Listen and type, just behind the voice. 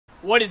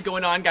What is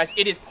going on, guys?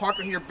 It is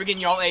Parker here, bringing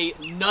y'all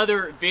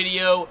another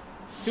video.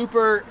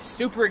 Super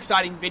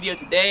exciting video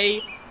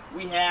today.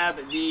 We have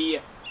the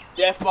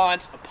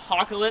Bonce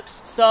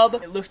Apocalypse sub.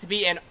 It looks to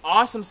be an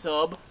awesome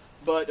sub,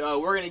 but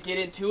we're going to get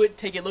into it,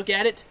 take a look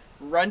at it,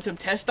 run some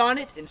tests on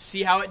it, and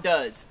see how it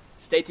does.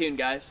 Stay tuned,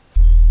 guys.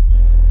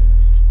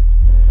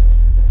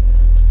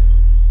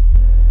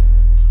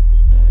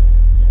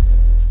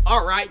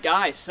 Alright,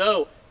 guys,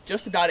 so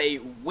just about a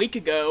week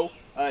ago,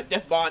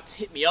 Bonce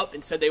hit me up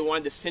and said they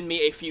wanted to send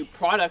me a few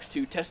products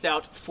to test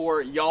out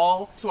for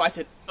y'all. So I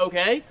said,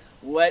 okay,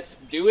 let's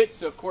do it.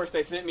 So of course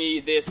they sent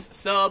me this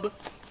sub,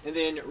 and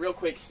then real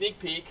quick sneak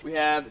peek, we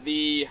have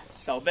the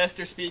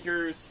Sylvester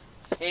speakers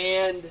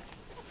and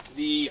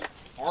the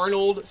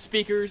Arnold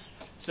speakers.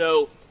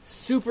 So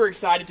super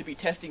excited to be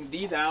testing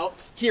these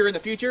out here in the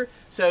future.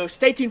 So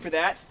stay tuned for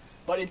that.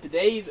 But in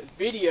today's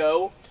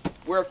video,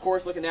 we're of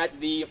course looking at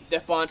the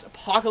Bonce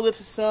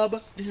Apocalypse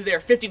sub. This is their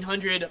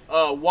 1500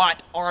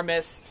 watt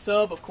RMS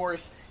sub, of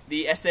course,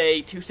 the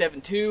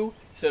SA-272.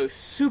 So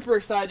super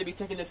excited to be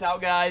checking this out,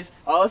 guys.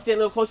 Let's get a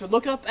little closer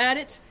look up at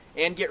it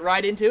and get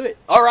right into it.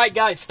 Alright,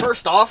 guys,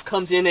 first off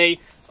comes in a,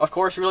 of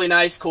course, really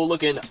nice, cool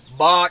looking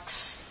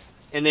box.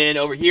 And then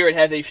over here it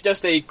has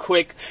just a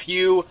quick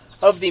few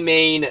of the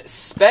main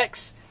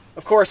specs.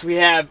 Of course, we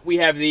have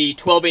the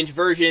 12-inch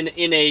version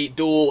in a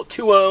dual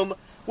 2-ohm,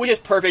 which is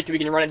perfect. We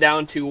can run it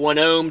down to 1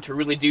 ohm to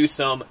really do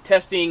some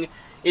testing.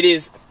 It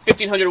is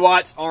 1500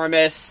 watts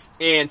RMS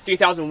and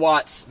 3000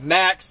 watts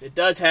max. It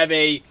does have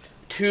a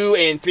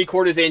 2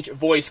 3/4 inch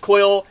voice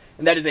coil,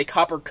 and that is a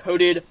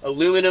copper-coated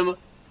aluminum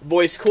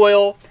voice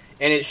coil,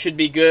 and it should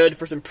be good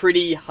for some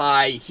pretty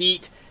high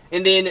heat.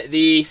 And then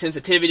the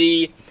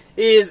sensitivity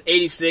is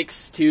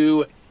 86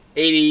 to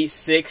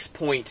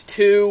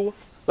 86.2.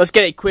 Let's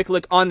get a quick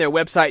look on their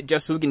website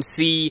just so we can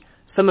see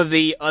some of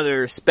the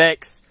other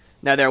specs.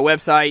 Now, their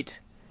website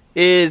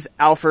is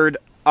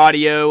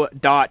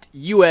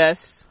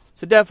AlphardAudio.us,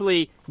 so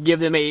definitely give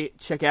them a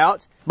check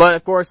out. But,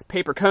 of course,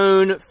 paper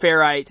cone,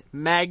 ferrite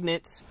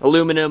magnet,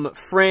 aluminum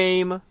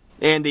frame,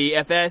 and the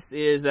FS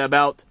is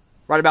right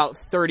about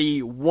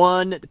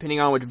 31, depending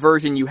on which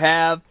version you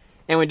have.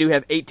 And we do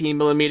have 18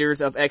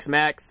 millimeters of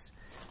X-Max.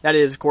 That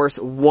is, of course,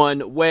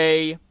 one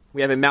way.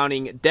 We have a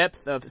mounting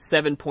depth of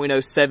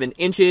 7.07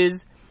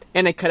 inches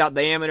and a cutout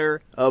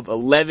diameter of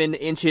 11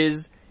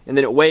 inches. And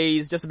then it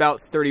weighs just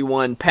about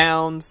 31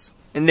 pounds.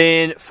 And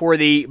then for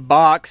the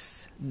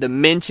box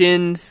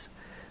dimensions,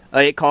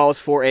 it calls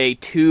for a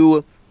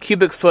 2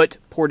 cubic foot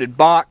ported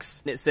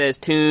box. It says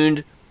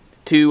tuned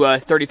to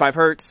 35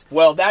 hertz.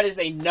 Well, that is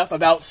enough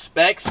about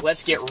specs.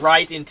 Let's get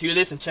right into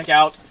this and check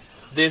out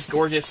this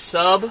gorgeous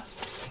sub.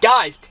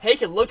 Guys,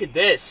 take a look at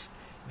this.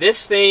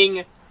 This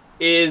thing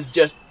is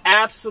just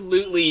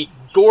absolutely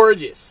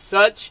gorgeous.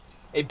 Such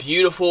a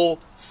beautiful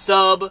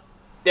sub.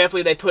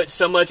 Definitely they put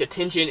so much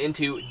attention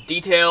into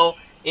detail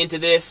into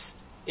this.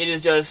 It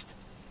is just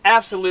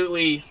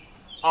absolutely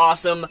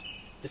awesome.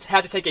 Just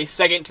have to take a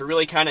second to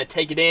really kind of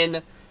take it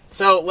in.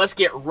 So let's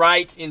get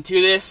right into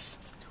this.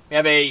 We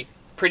have a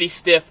pretty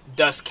stiff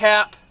dust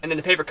cap, and then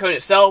the paper cone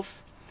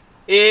itself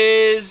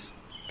is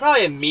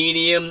probably a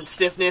medium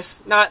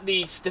stiffness. Not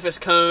the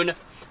stiffest cone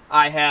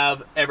I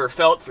have ever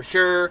felt for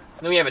sure.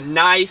 And then we have a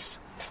nice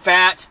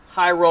fat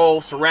high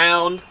roll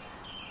surround.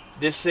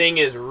 This thing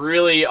is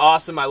really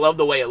awesome. I love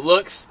the way it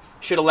looks.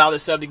 Should allow the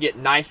sub to get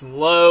nice and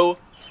low.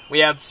 We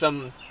have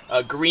some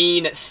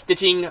green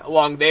stitching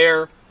along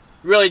there.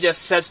 Really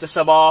just sets the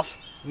sub off.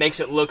 Makes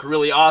it look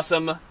really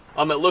awesome.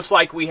 It looks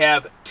like we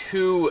have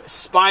 2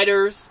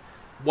 spiders.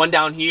 One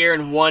down here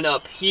and one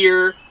up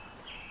here.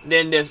 And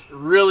then this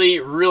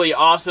really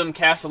awesome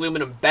cast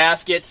aluminum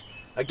basket.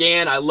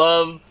 Again, I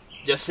love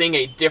just seeing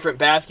a different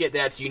basket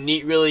that's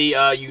unique, really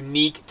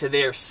unique to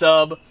their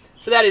sub.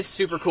 So that is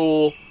super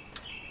cool.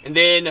 And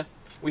then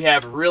we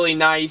have really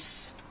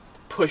nice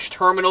push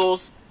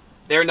terminals.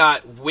 They're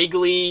not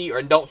wiggly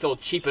or don't feel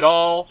cheap at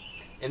all.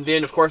 And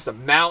then, of course, the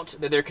mount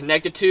that they're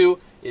connected to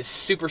is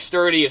super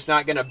sturdy. It's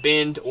not going to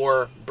bend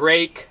or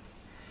break.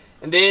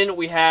 And then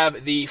we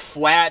have the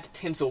flat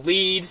tinsel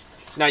leads.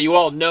 Now, you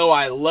all know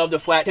I love the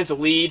flat tinsel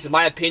leads. In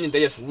my opinion, they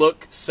just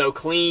look so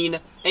clean.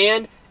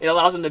 And it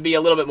allows them to be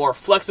a little bit more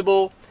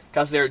flexible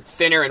because they're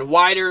thinner and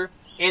wider.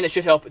 And it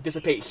should help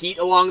dissipate heat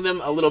along them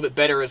a little bit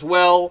better as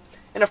well.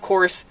 And of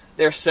course,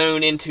 they're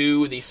sewn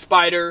into the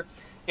spider,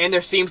 and there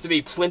seems to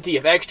be plenty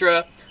of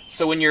extra,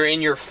 so when you're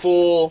in your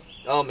full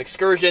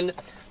excursion,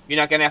 you're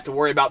not going to have to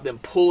worry about them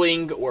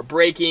pulling or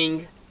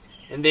breaking.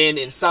 And then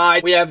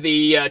inside, we have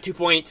the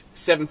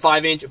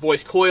 2.75 inch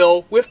voice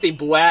coil with the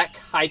black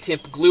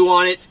high-temp glue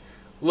on it.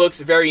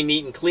 Looks very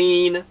neat and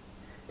clean.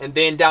 And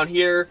then down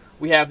here,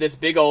 we have this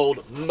big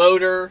old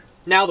motor.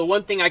 Now, the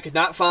one thing I could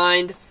not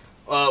find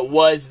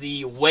was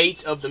the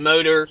weight of the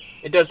motor.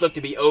 It does look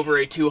to be over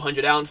a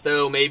 200 ounce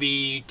though,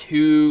 maybe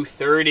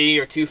 230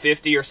 or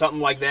 250 or something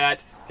like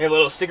that. They have a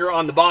little sticker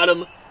on the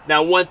bottom.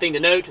 Now, one thing to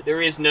note,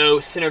 there is no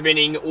center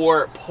venting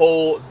or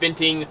pole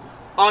venting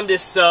on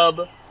this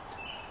sub.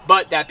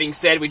 But that being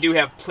said, we do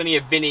have plenty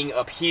of venting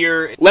up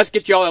here. Let's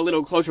get y'all a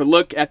little closer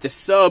look at the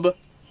sub.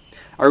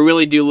 I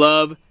really do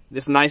love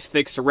this nice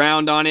thick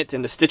surround on it,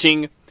 and the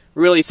stitching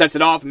really sets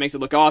it off and makes it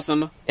look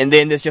awesome. And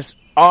then this just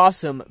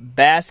awesome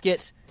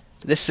basket.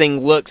 This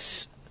thing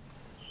looks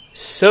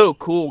so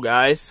cool,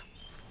 guys.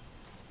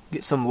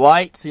 Get some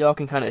light so y'all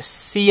can kind of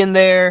see in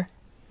there.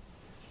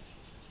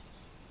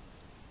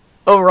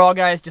 Overall,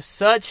 guys, just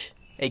such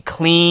a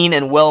clean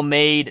and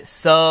well-made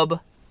sub.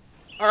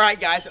 Alright,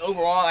 guys,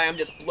 overall, I am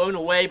just blown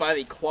away by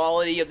the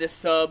quality of this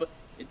sub.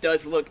 It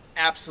does look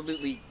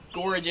absolutely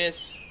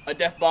gorgeous.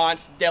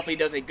 Bonce definitely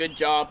does a good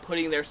job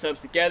putting their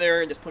subs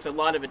together and just puts a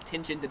lot of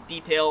attention to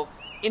detail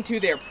into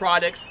their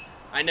products.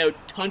 I know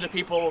tons of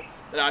people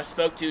that I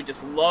spoke to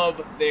just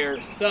love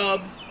their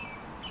subs.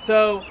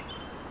 So,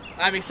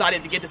 I'm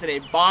excited to get this in a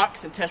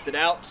box and test it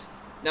out.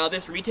 Now,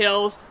 this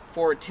retails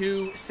for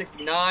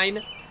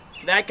 $269.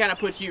 So that kind of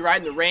puts you right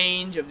in the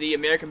range of the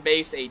American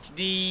Base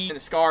HD, and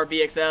the Scar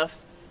VXF,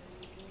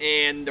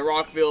 and the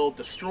Rockville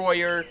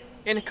Destroyer,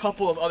 and a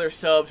couple of other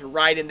subs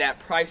right in that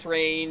price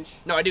range.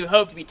 Now, I do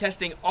hope to be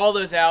testing all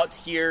those out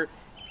here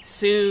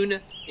soon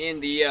in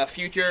the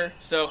future,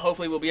 so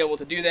hopefully we'll be able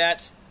to do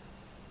that.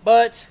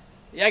 But,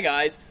 yeah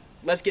guys,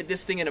 let's get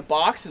this thing in a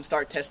box and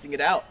start testing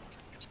it out.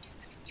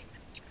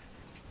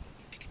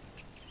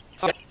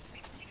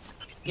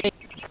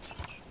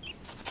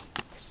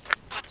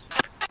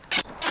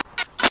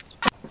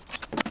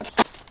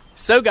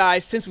 So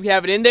guys, since we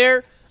have it in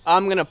there,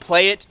 I'm going to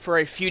play it for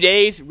a few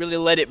days, really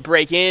let it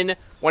break in.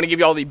 Want to give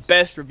you all the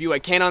best review I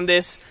can on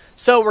this,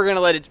 so we're going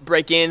to let it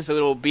break in so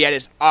it'll be at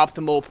its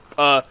optimal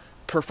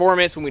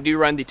performance when we do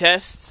run the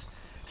tests.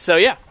 So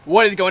yeah,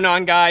 what is going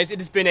on, guys? It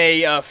has been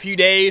a few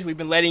days. We've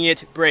been letting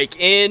it break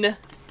in.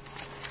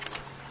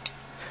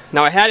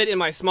 Now, I had it in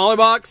my smaller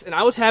box, and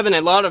I was having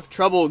a lot of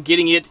trouble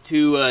getting it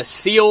to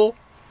seal.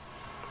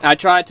 I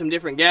tried some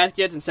different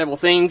gaskets and several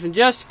things, and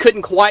just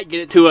couldn't quite get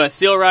it to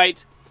seal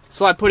right.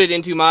 So I put it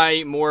into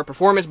my more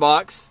performance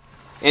box,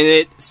 and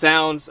it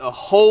sounds a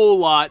whole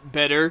lot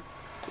better.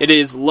 It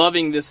is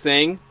loving this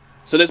thing.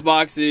 So this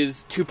box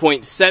is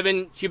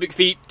 2.7 cubic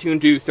feet,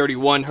 tuned to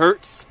 31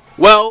 hertz.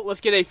 Well,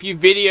 let's get a few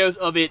videos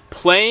of it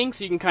playing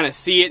so you can kind of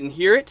see it and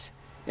hear it,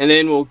 and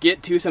then we'll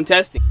get to some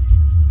testing.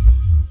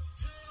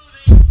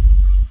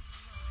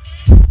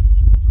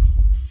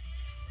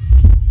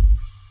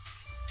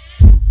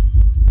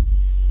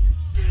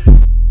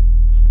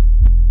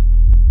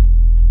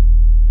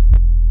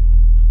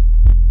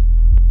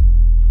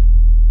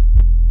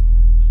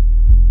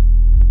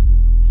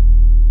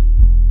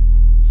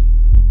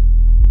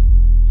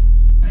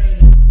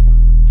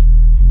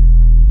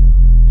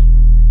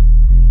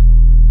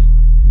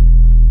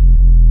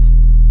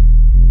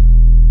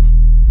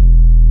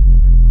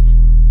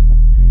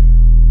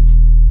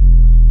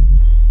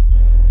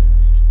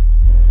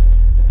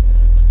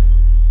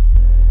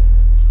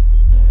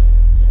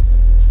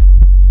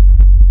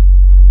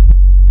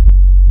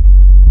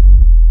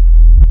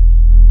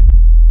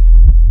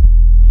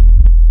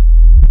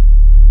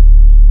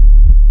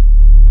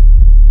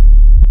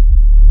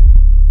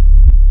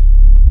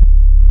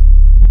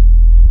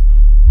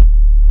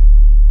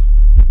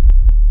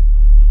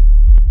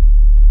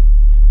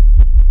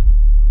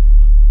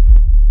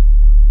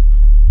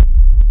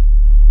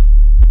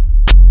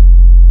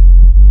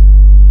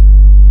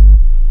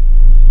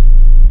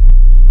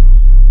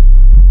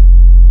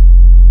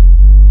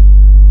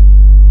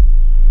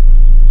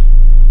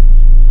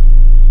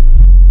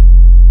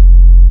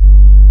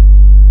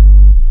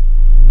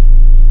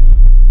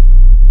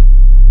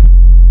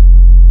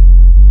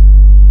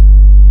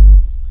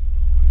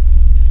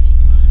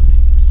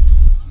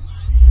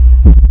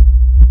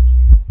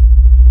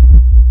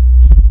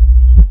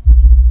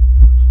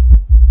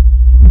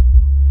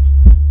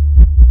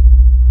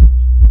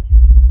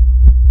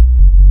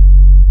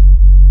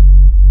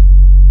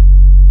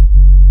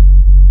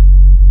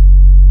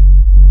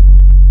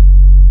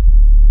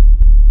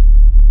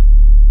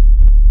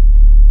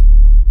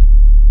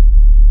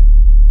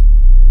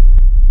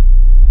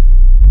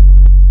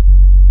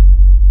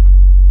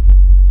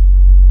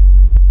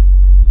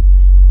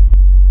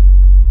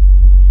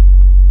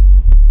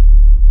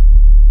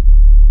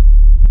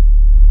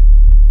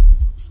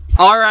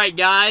 Alright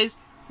guys,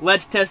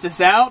 let's test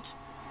this out.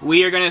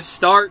 We are going to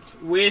start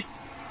with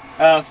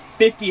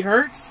 50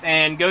 hertz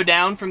and go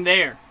down from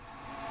there.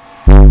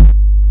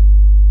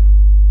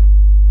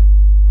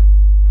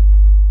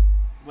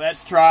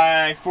 Let's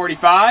try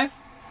 45.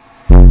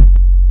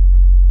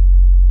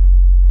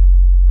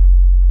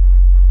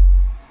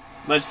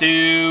 Let's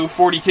do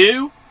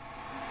 42.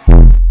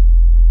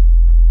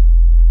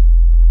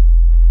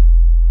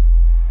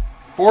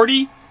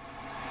 40.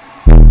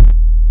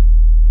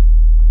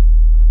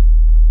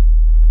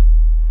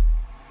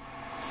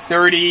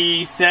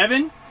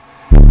 37.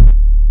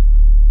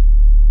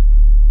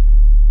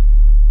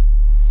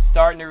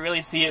 Starting to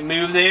really see it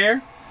move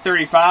there.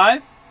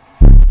 35.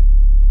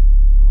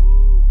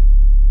 Ooh.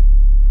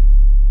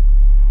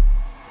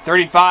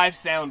 35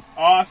 sounds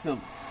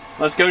awesome.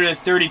 Let's go to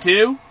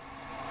 32.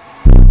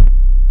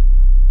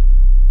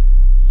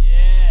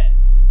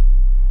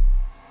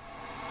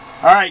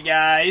 Alright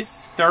guys,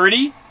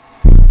 30.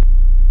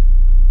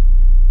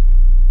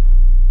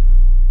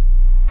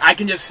 I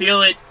can just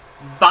feel it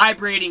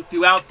vibrating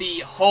throughout the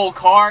whole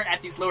car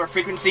at these lower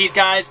frequencies,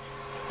 guys.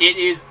 It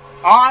is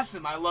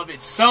awesome. I love it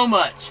so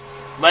much.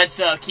 Let's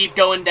keep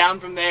going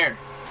down from there.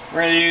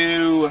 We're going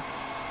to do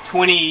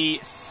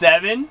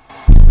 27.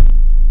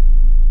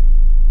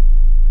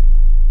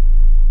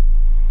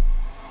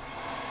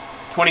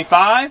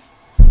 25.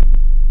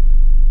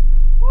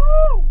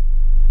 Woo!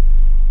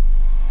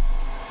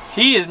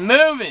 She is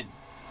moving.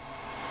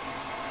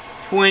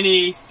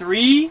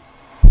 23.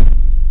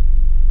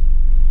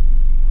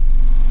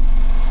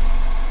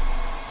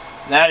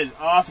 That is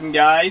awesome,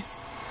 guys.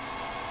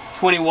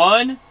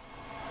 21.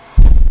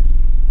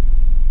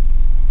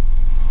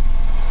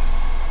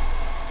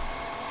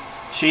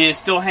 She is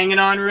still hanging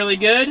on really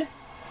good.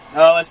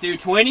 Let's do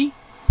 20.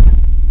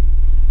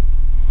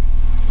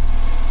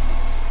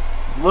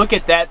 Look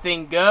at that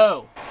thing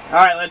go.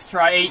 Alright, let's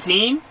try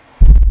 18.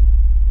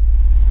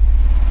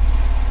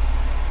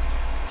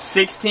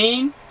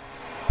 16.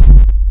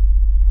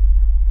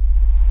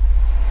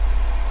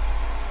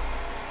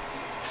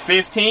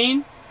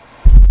 15.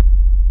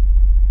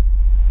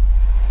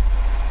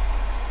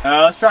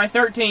 Let's try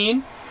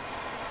 13.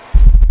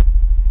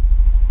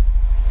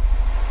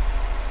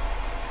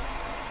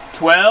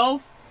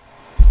 12.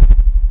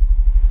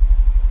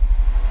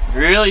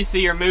 Really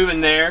see her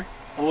moving there.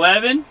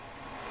 11.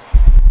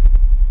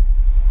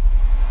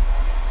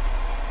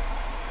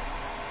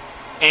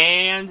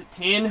 And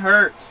 10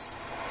 hertz.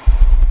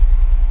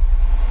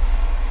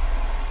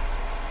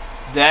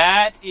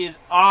 That is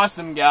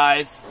awesome,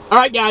 guys.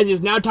 Alright guys, it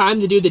is now time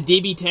to do the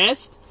dB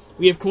test.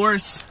 We of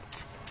course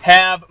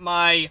have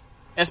my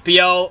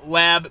SPL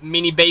Lab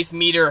mini bass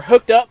meter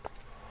hooked up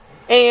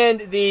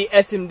and the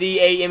SMD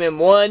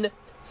AM1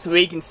 so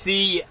we can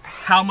see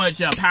how much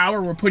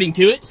power we're putting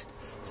to it.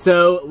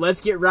 So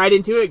let's get right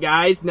into it,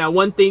 guys. Now,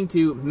 one thing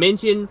to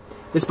mention,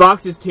 this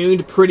box is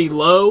tuned pretty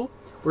low.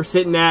 We're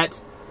sitting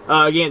at,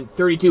 again,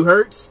 32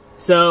 hertz.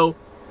 So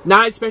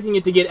not expecting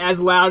it to get as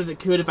loud as it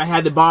could if I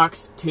had the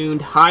box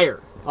tuned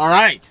higher.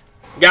 Alright,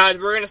 guys,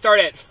 we're going to start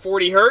at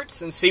 40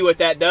 hertz and see what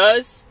that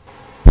does.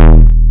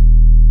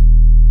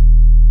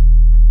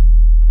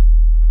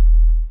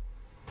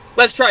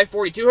 Let's try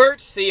 42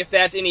 hertz, see if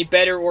that's any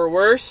better or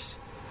worse.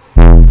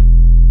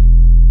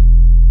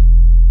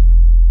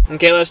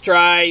 Okay, let's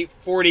try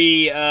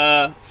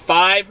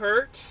 45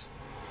 hertz.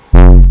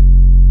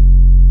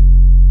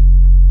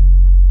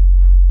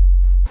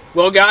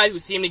 Well, guys, we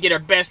seem to get our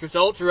best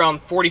results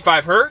around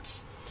 45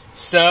 hertz.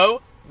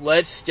 So,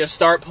 let's just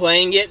start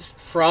playing it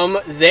from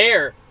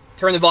there.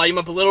 Turn the volume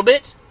up a little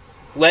bit.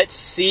 Let's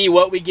see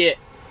what we get.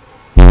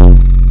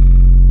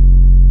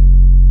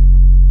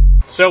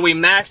 So we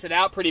maxed it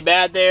out pretty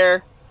bad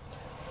there,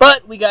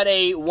 but we got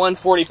a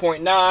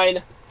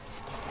 140.9,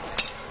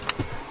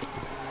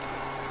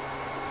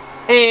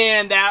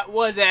 and that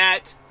was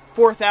at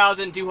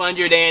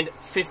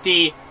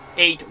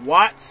 4,258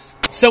 watts.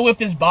 So with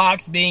this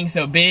box being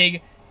so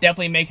big,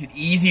 definitely makes it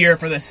easier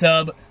for the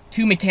sub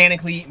to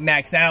mechanically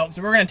max out.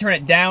 So we're going to turn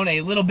it down a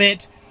little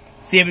bit,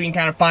 see if we can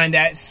kind of find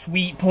that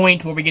sweet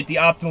point where we get the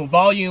optimal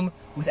volume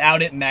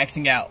without it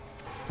maxing out.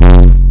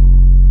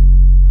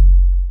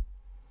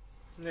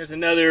 There's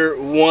another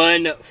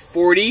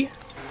 140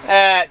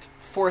 at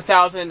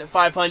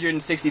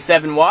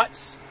 4,567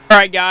 watts.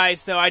 Alright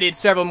guys, so I did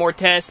several more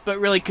tests, but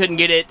really couldn't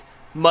get it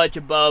much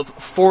above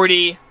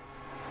 40.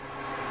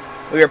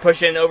 We were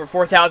pushing over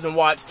 4,000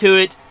 watts to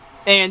it,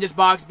 and this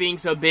box being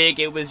so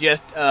big, it was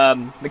just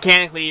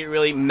mechanically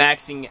really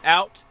maxing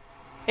out.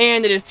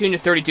 And it is tuned to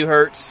 32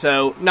 hertz,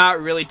 so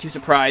not really too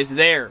surprised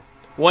there.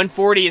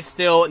 140 is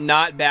still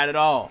not bad at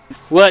all.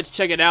 Let's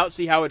check it out,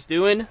 see how it's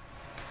doing.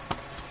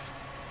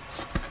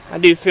 I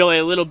do feel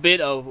a little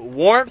bit of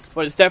warmth,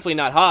 but it's definitely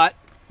not hot.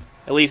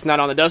 At least not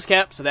on the dust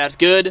cap, so that's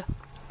good.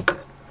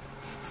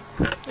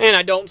 And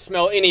I don't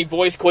smell any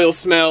voice coil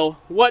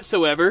smell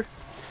whatsoever.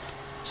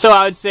 So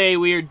I would say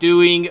we are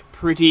doing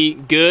pretty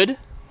good.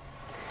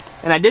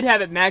 And I did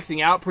have it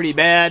maxing out pretty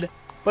bad,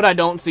 but I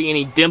don't see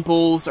any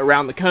dimples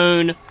around the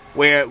cone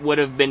where it would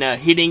have been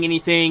hitting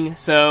anything.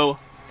 So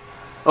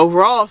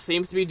overall,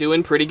 seems to be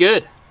doing pretty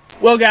good.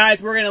 Well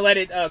guys, we're going to let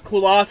it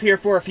cool off here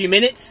for a few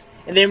minutes.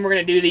 And then we're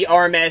going to do the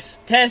RMS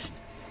test.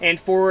 And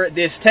for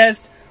this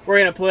test, we're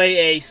going to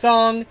play a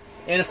song.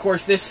 And of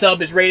course, this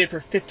sub is rated for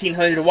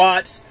 1,500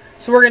 watts.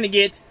 So we're going to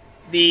get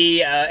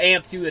the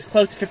amp to as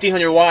close to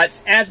 1,500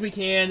 watts as we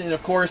can. And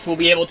of course, we'll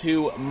be able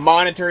to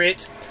monitor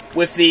it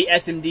with the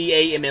SMD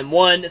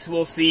AM1. So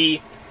we'll see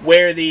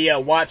where the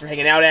watts are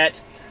hanging out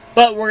at.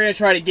 But we're going to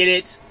try to get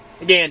it,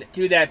 again,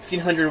 to that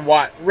 1,500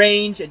 watt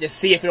range. And just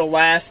see if it'll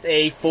last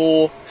a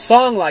full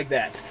song like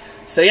that.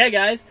 So yeah,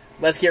 guys,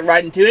 let's get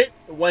right into it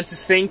once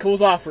this thing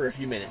cools off for a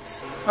few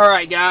minutes.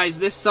 Alright guys,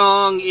 this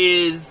song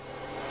is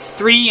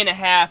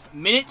 3.5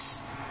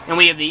 minutes, and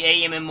we have the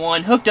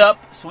AM1 hooked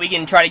up, so we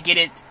can try to get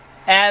it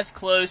as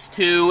close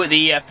to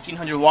the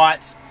 1,500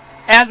 watts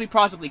as we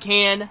possibly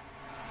can.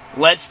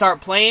 Let's start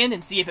playing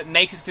and see if it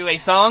makes it through a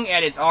song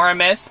at its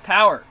RMS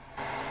power.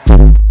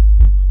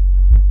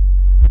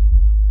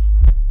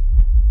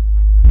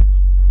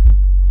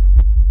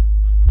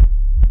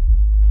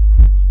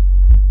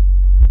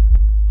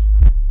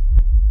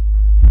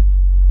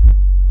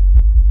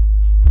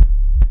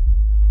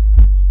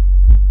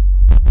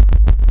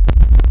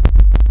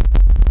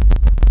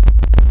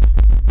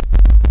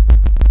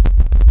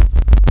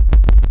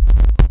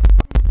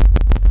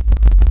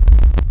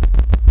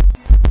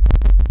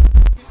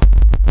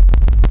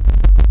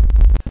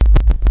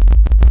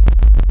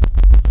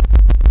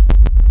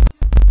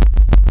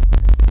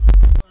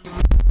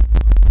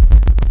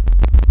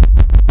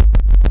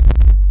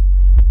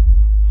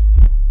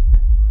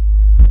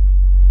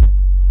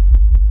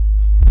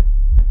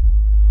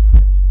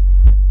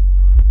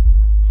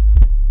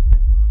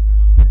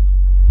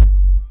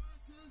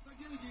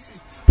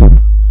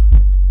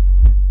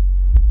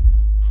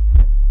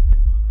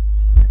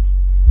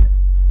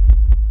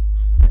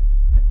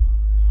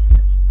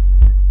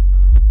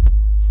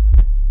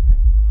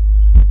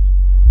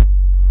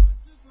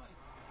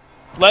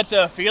 Let's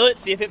feel it,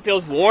 see if it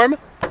feels warm.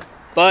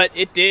 But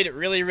it did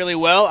really, really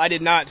well. I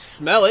did not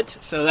smell it,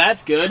 so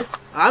that's good.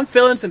 I'm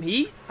feeling some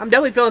heat. I'm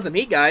definitely feeling some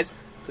heat, guys.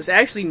 It's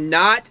actually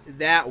not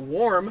that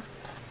warm.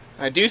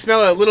 I do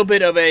smell a little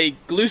bit of a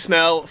glue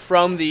smell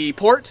from the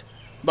port,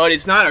 but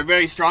it's not a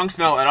very strong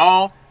smell at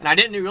all. And I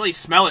didn't really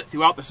smell it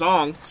throughout the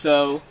song,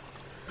 so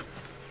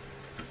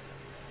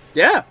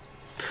yeah,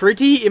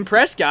 pretty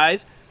impressed,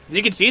 guys. As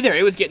you can see there,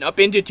 it was getting up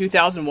into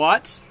 2,000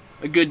 watts,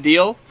 a good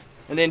deal,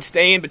 and then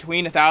staying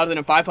between 1,000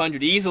 and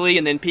 500 easily,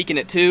 and then peaking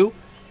at 2.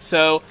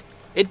 So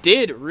it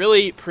did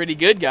really pretty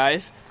good,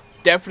 guys.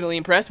 Definitely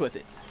impressed with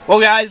it.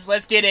 Well, guys,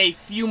 let's get a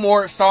few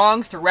more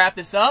songs to wrap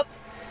this up,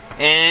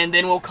 and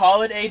then we'll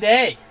call it a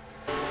day.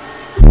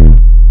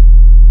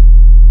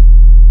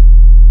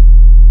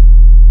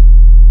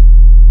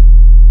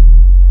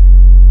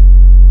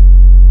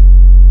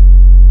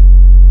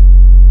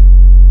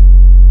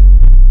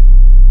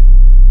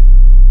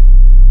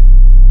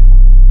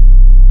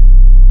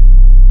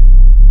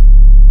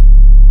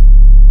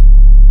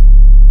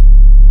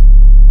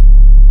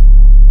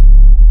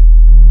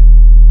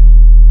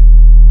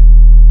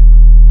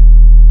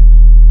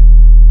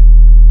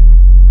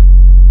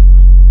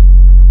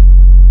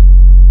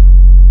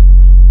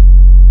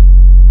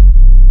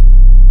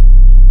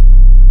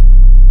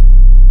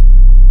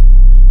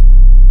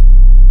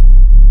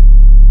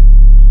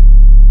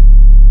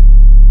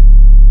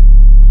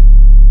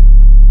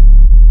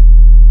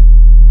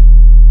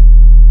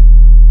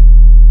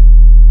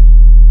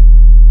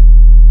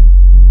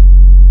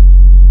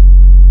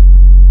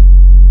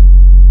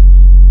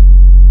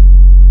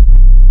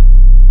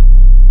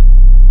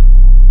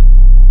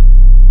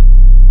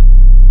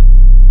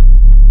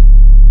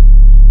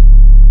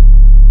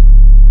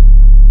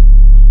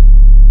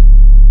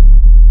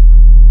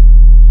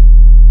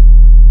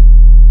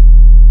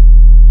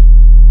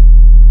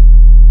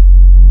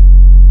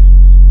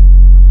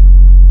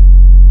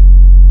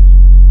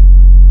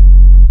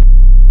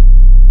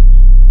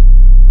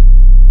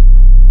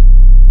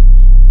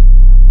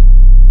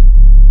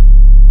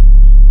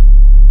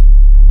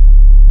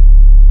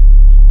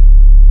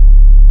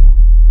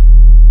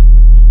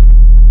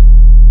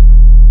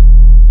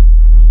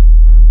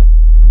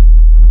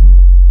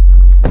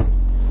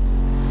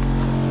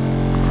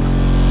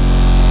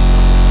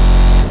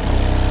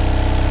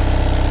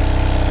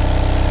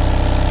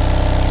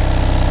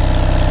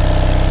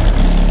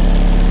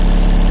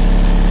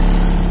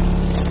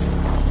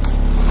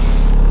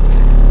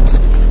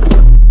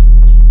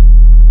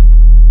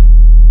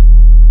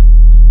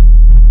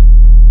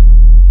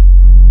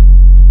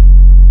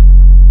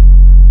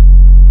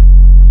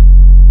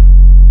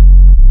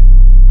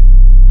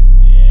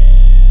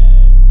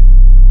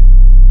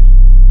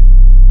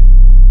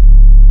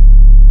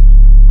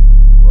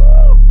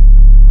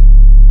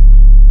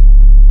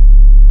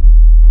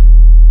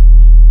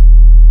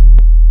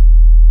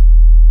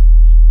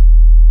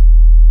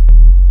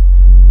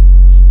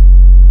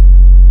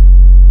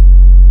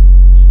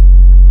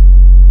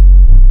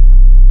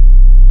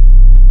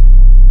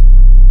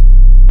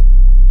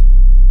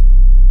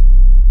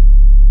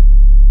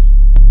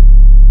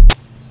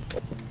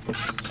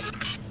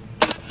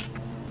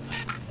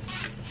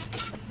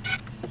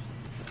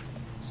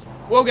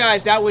 Well,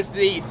 guys, that was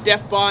the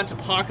Bonce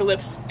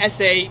Apocalypse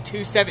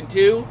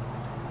SA-272.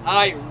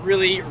 I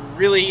really,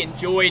 really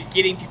enjoyed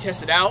getting to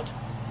test it out.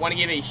 Want to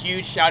give a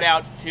huge shout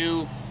out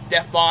to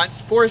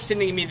Bonce for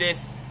sending me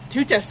this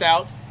to test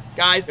out.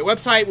 Guys, the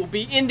website will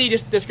be in the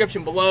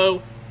description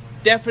below.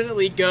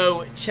 Definitely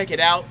go check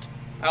it out.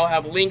 I'll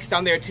have links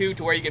down there too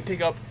to where you can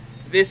pick up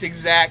this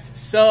exact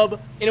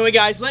sub. Anyway,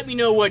 guys, let me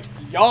know what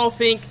y'all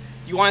think.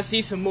 Do you want to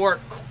see some more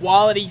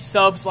quality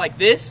subs like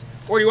this,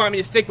 or do you want me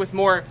to stick with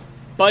more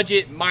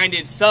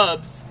budget-minded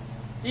subs?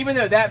 Even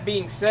though that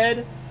being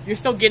said, you're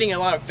still getting a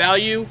lot of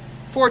value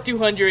for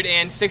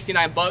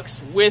 269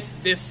 bucks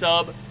with this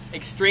sub.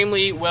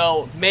 Extremely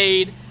well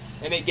made,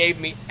 and it gave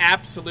me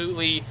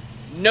absolutely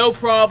no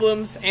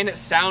problems, and it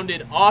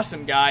sounded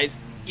awesome, guys.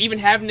 Even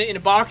having it in a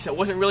box that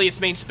wasn't really its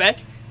main spec,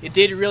 it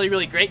did really,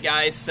 really great,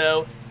 guys.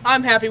 So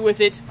I'm happy with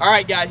it.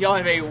 Alright, guys, y'all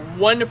have a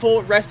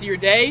wonderful rest of your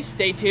day.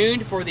 Stay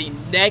tuned for the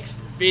next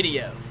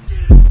video.